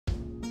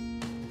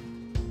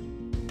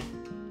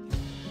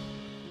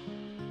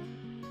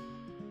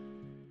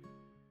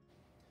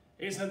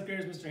Hey 7th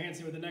graders, Mr.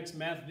 Hansen with the next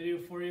math video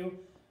for you.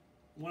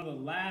 One of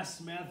the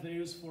last math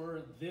videos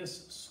for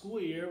this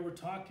school year. We're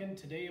talking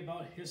today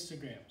about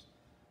histograms.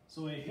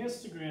 So a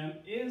histogram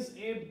is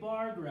a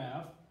bar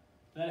graph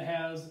that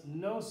has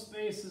no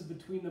spaces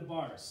between the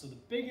bars. So the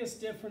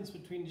biggest difference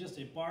between just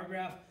a bar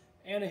graph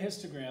and a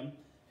histogram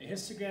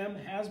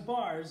has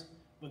bars,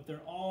 but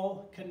they're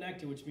all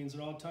connected, which means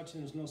they're all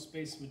touching, there's no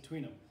space in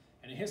between them.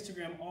 And a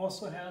histogram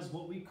also has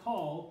what we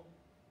call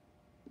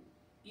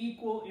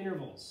equal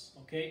intervals.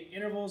 Okay,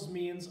 intervals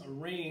means a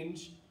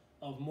range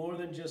of more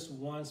than just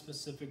one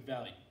specific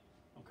value.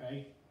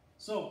 Okay,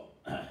 so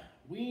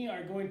we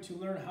are going to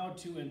learn how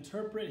to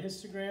interpret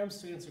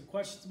histograms to answer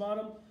questions about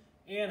them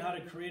and how to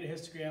create a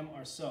histogram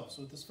ourselves.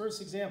 So with this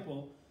first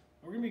example,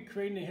 we're going to be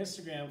creating a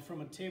histogram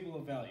from a table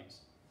of values.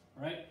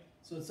 All right,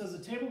 so it says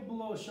the table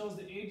below shows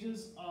the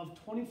ages of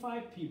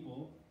 25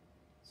 people.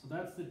 So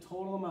that's the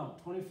total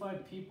amount.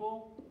 25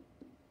 people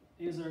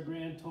is our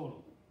grand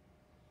total.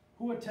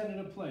 Who attended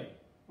a play?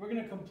 We're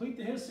going to complete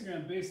the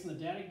histogram based on the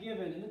data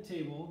given in the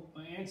table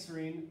by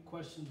answering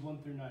questions 1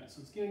 through 9. So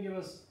it's going to give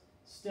us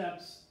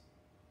steps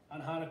on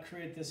how to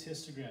create this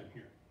histogram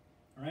here.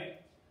 All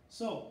right?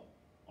 So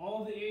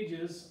all of the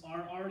ages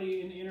are already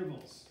in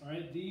intervals. All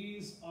right?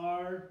 These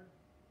are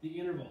the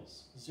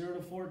intervals. 0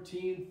 to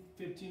 14,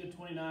 15 to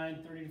 29,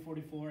 30 to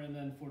 44, and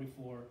then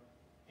 44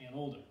 and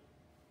older.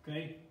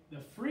 Okay? The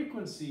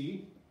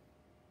frequency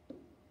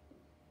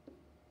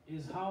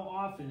is how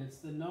often. It's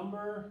the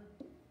number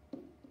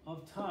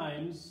of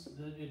times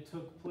that it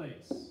took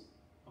place.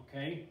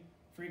 Okay?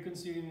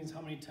 Frequency means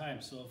how many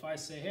times. So if I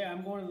say, hey,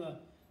 I'm going to the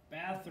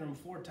bathroom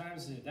 4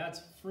 times a day,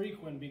 that's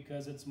frequent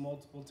because it's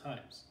multiple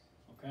times.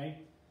 Okay?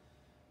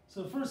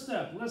 So the first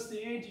step, list the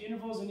age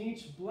intervals in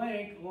each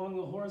blank along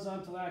the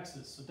horizontal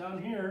axis. So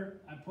down here,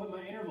 I put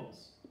my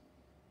intervals.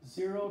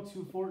 0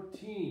 to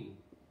 14,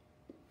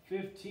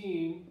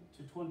 15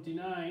 to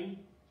 29,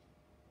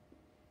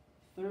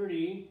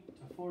 30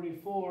 to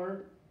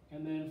 44,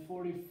 and then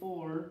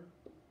 44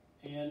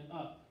 and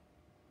up,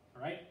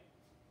 all right?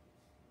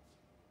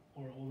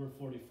 Or over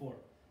 44.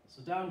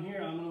 So down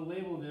here, I'm going to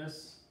label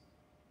this.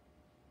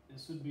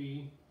 This would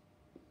be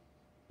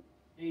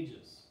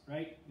ages,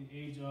 right? The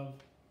age of,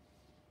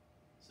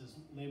 it says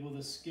label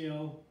the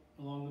scale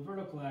along the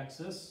vertical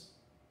axis.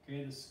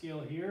 Okay, the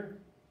scale here,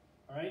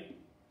 all right?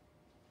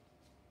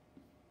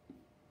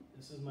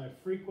 This is my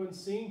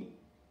frequency.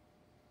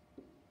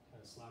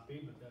 Kind of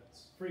sloppy, but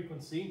that's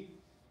frequency.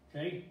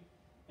 Okay,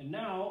 and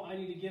now I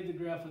need to give the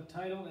graph a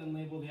title and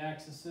label the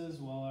axes.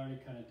 Well, I already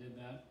kind of did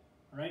that.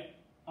 All right,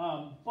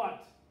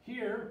 but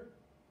here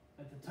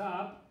at the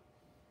top,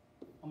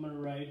 I'm going to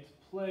write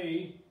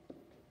play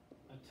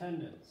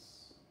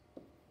attendance.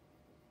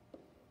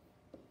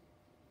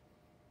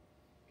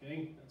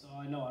 Okay, that's all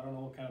I know. I don't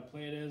know what kind of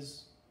play it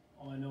is.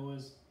 All I know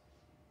is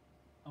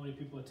how many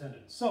people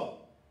attended. So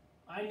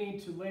I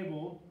need to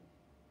label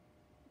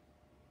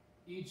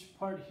each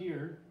part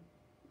here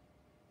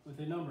with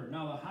a number.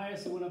 Now the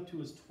highest I went up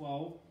to is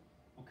 12,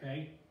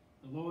 okay?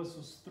 The lowest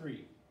was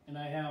 3. And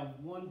I have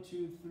 1,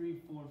 2,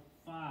 3, 4,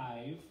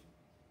 5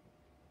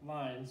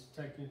 lines,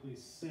 technically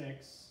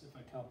 6 if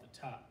I count the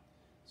top.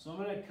 So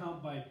I'm going to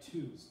count by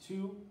 2s.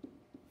 2,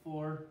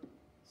 4,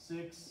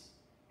 6,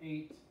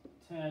 8,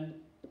 10,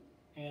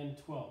 and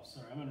 12.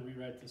 Sorry, I'm going to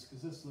rewrite this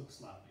because this looks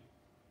sloppy.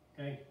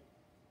 Okay?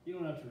 You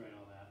don't have to write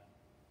all that.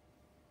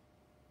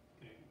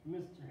 Okay,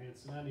 Mr.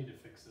 Hansen, I need to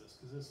fix this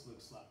because this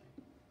looks sloppy.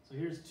 So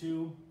here's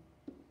 2,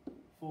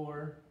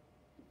 4,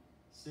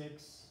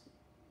 6,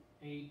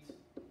 8,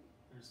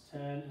 there's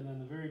 10, and then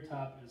the very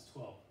top is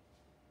 12.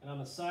 And on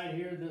the side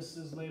here, this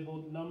is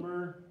labeled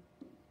number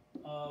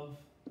of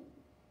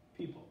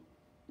people.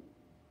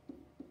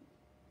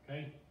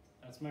 Okay,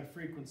 that's my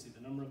frequency,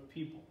 the number of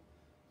people,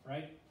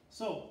 right?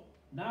 So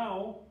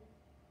now,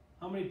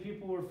 how many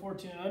people were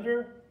 14 and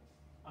under?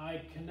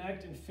 I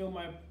connect and fill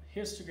my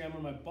histogram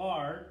on my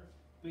bar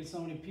based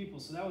on how many people.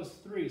 So that was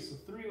 3. So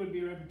 3 would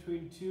be right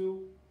between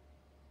 2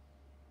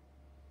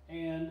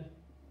 and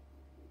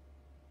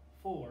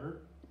 4.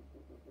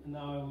 And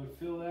now I would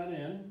fill that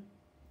in.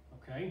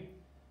 Okay.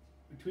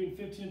 Between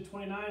 15 and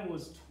 29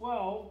 was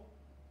 12.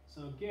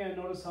 So again,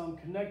 notice how I'm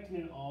connecting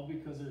it all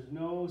because there's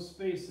no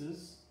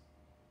spaces.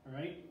 All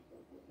right.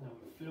 And I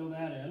would fill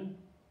that in.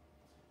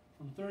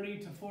 From 30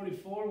 to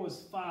 44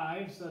 was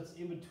 5. So that's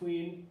in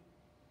between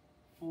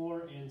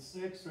 4 and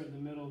 6, right in the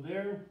middle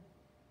there.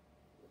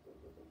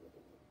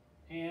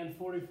 And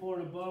 44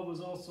 and above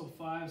was also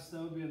 5, so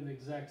that would be on the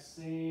exact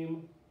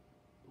same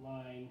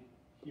line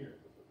here.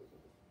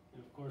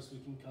 And of course, we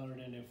can color it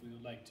in if we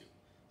would like to.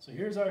 So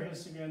here's our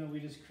histogram that we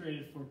just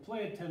created for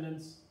play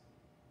attendance.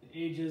 The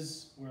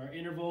ages were our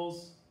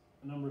intervals,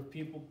 the number of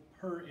people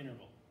per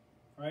interval,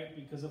 right?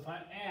 Because if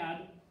I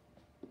add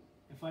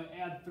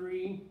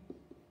 3,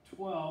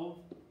 12,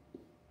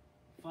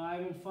 5,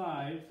 and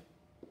 5,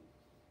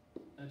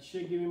 that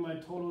should give me my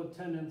total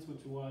attendance,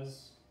 which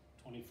was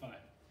 25.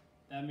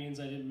 That means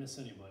I didn't miss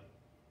anybody,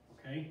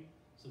 okay?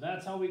 So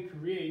that's how we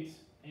create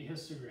a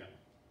histogram,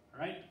 all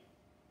right?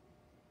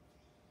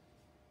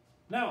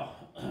 Now,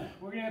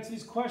 we're going to answer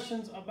these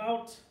questions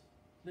about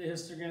the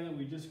histogram that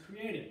we just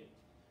created.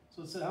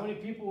 So it said, how many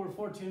people were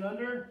 14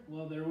 under?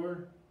 Well, there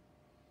were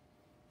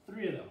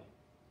 3 of them.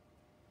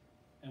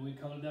 And we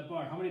colored that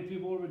bar. How many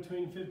people were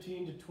between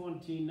 15 to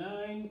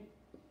 29?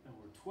 There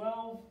were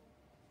 12.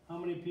 How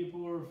many people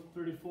were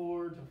 30 to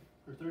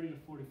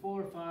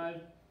 44?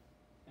 5.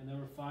 And there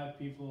were 5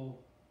 people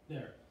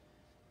there.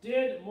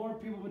 Did more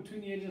people between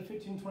the ages of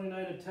 15 and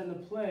 29 attend the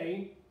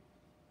play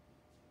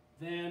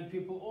than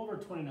people over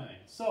 29?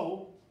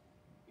 So,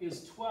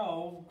 is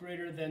 12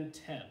 greater than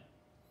 10?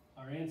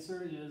 Our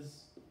answer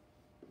is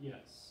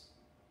yes.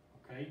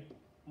 Okay?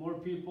 More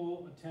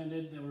people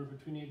attended that were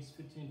between the ages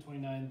 15 and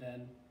 29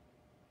 than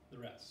the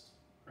rest.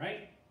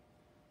 Right?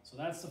 So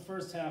that's the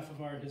first half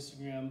of our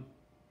histogram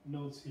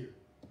notes here.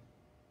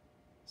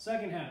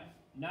 Second half.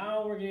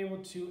 Now we're able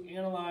to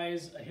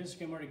analyze a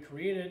histogram already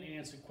created and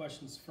answer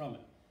questions from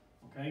it.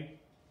 Okay?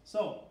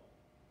 So,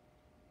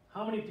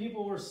 how many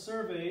people were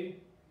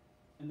surveyed?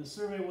 And the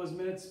survey was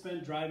minutes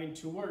spent driving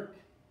to work.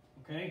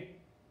 Okay?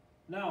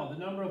 Now, the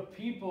number of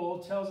people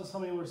tells us how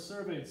many were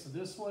surveyed. So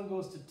this one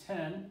goes to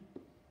 10.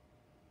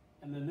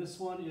 And then this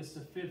one is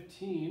to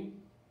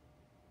 15.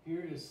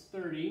 Here is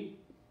 30.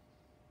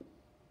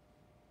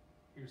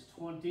 Here's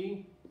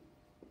 20.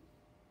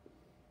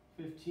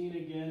 15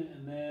 again,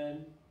 and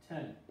then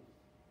 10.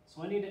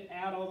 So I need to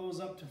add all those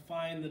up to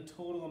find the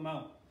total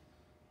amount.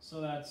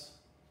 So that's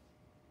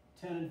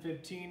 10 and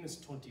 15 is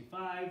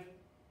 25.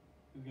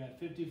 We've got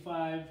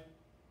 55,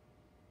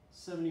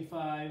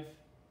 75,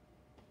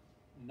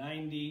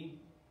 90,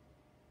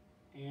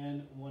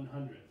 and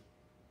 100.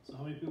 So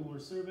how many people were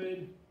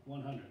surveyed?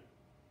 100.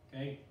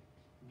 Okay?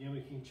 Again,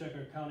 we can check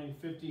our counting.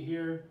 50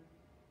 here,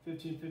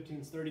 15, 15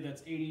 is 30.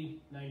 That's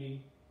 80,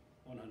 90,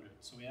 100.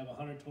 So we have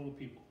 100 total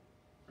people.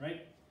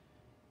 Right?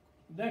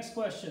 Next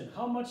question.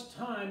 How much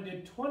time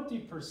did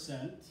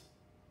 20%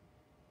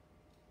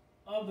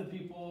 of the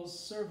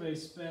people's survey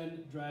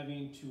spend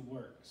driving to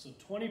work? So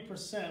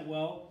 20%,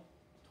 well,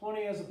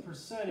 20 as a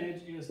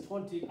percentage is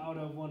 20 out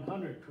of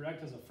 100,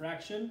 correct, as a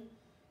fraction?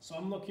 So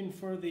I'm looking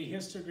for the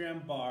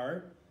histogram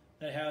bar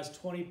that has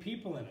 20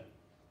 people in it.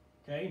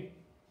 Okay?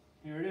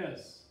 Here it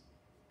is.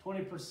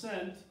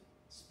 20%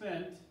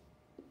 spent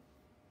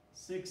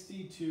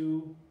 60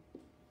 to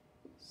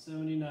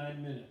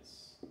 79 minutes.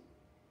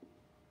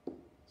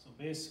 So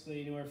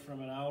basically anywhere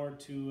from an hour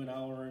to an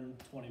hour and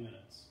 20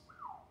 minutes.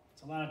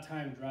 It's a lot of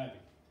time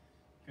driving.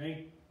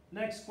 Okay?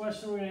 Next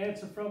question we're going to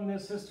answer from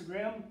this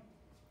histogram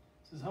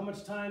says, how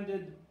much time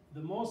did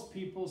the most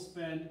people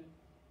spend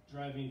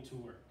driving to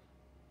work?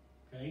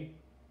 Okay?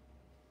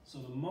 So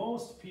the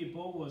most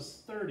people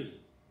was 30,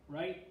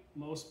 right?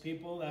 Most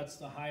people, that's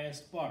the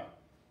highest bar.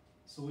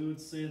 So we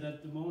would say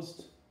that the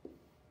most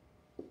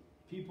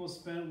people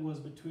spent was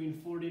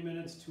between 40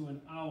 minutes to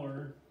an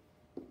hour,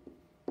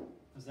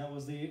 because that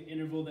was the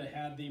interval that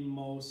had the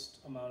most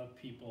amount of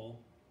people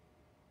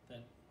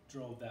that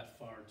drove that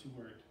far to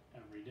work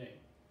every day.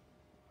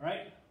 All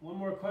right, one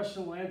more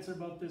question we'll answer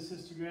about this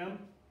histogram. It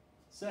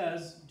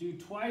says, do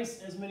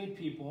twice as many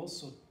people,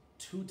 so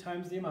 2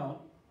 times the amount,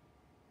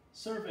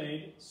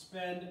 surveyed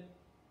spend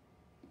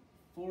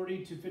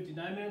 40 to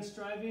 59 minutes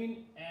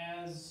driving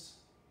as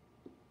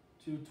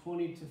to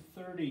 20 to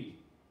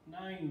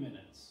 39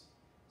 minutes.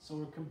 So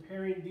we're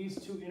comparing these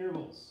 2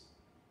 intervals.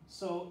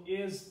 So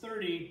is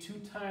 30 2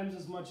 times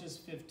as much as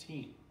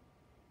 15?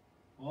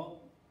 Well,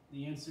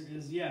 the answer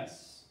is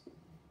yes.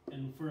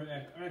 And for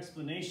our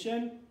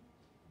explanation,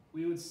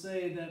 we would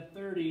say that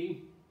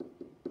 30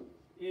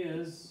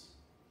 is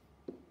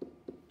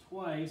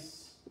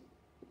twice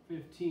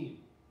 15,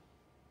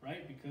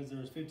 right? Because there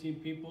was 15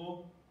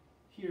 people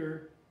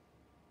here.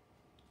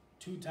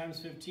 2 times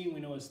 15 we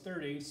know is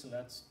 30, so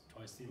that's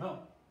twice the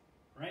amount,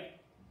 right?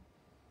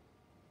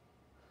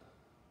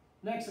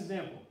 Next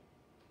example.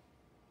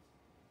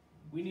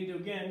 We need to,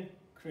 again,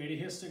 create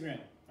a histogram,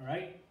 all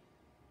right?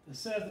 It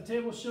says the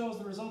table shows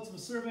the results of a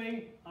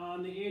survey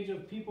on the age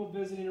of people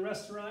visiting a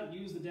restaurant.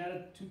 Use the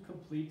data to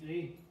complete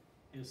a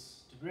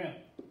histogram.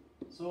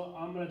 So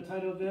I'm going to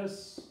title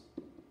this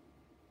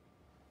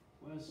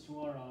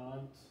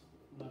Restaurant.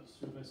 I'm not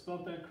sure if I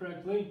spelled that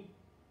correctly.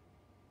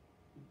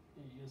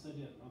 Yes, I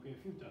did. Okay,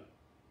 a few times.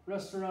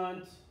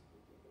 Restaurant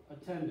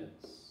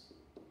attendance.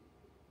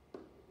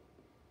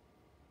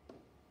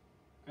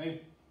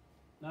 Okay?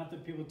 Not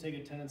that people take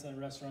attendance at a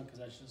restaurant because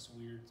that's just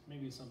weird.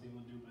 Maybe some people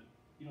do, but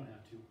you don't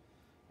have to.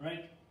 All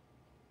right?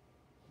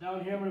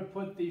 Down here I'm going to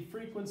put the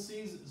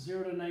frequencies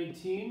 0 to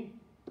 19,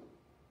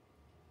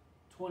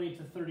 20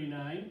 to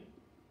 39,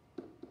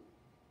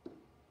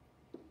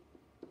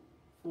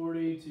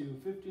 40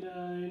 to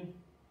 59,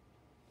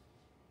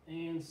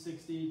 and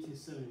 60 to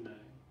 79.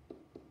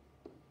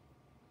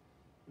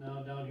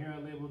 Now down here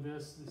I label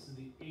this is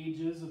the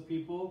ages of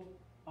people.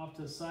 Off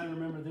to the side,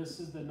 remember this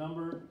is the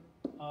number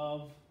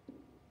of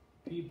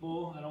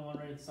people. I don't want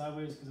to write it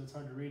sideways because it's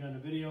hard to read on a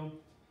video.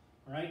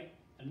 All right,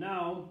 and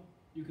now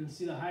you can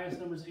see the highest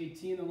number is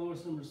 18, the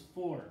lowest number is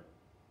 4.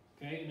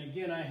 Okay, and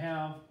again I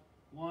have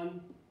 1,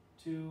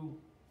 2,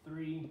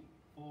 3,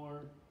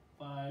 4,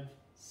 5,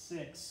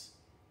 6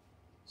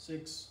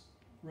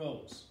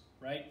 rows,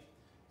 right?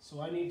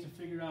 So I need to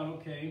figure out,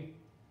 okay,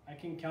 I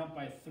can count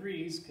by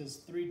threes because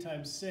 3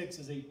 times 6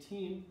 is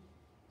 18.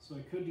 So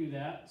I could do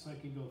that. So I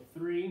could go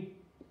 3,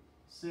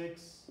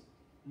 6,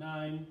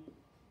 9,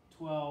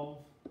 12,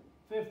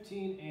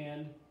 15,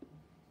 and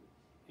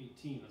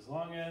 18. As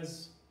long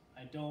as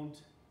I don't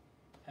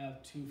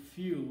have too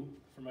few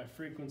for my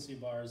frequency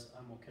bars,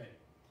 I'm okay.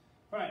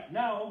 All right,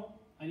 now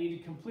I need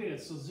to complete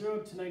it. So 0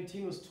 to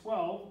 19 was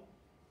 12.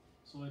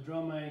 So I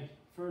draw my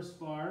first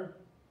bar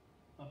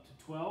up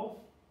to 12.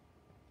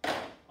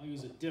 I'll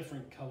use a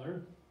different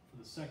color for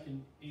the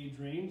second age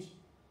range.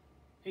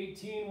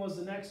 18 was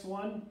the next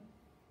one,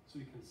 so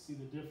you can see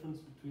the difference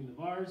between the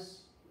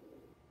bars.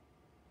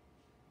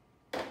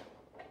 For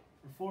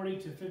 40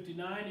 to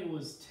 59, it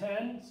was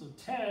 10, so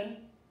 10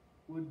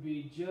 would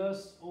be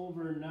just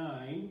over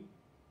 9,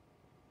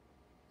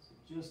 so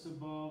just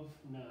above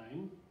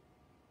 9,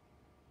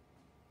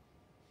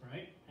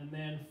 right? And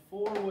then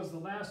 4 was the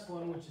last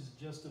one, which is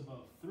just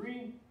above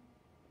 3,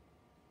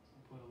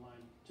 so put a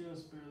line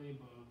just barely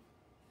above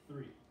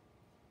 3.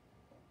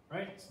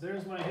 Right, so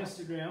there's my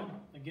histogram.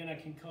 Again, I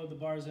can code the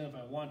bars in if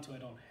I want to. I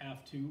don't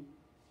have to.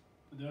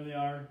 But there they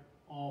are,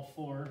 all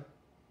 4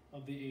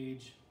 of the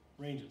age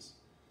ranges.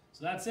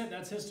 So that's it.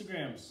 That's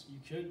histograms. You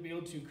should be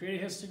able to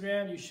create a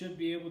histogram. You should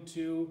be able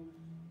to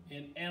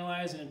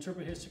analyze and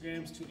interpret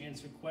histograms to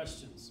answer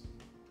questions.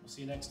 We'll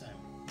see you next time.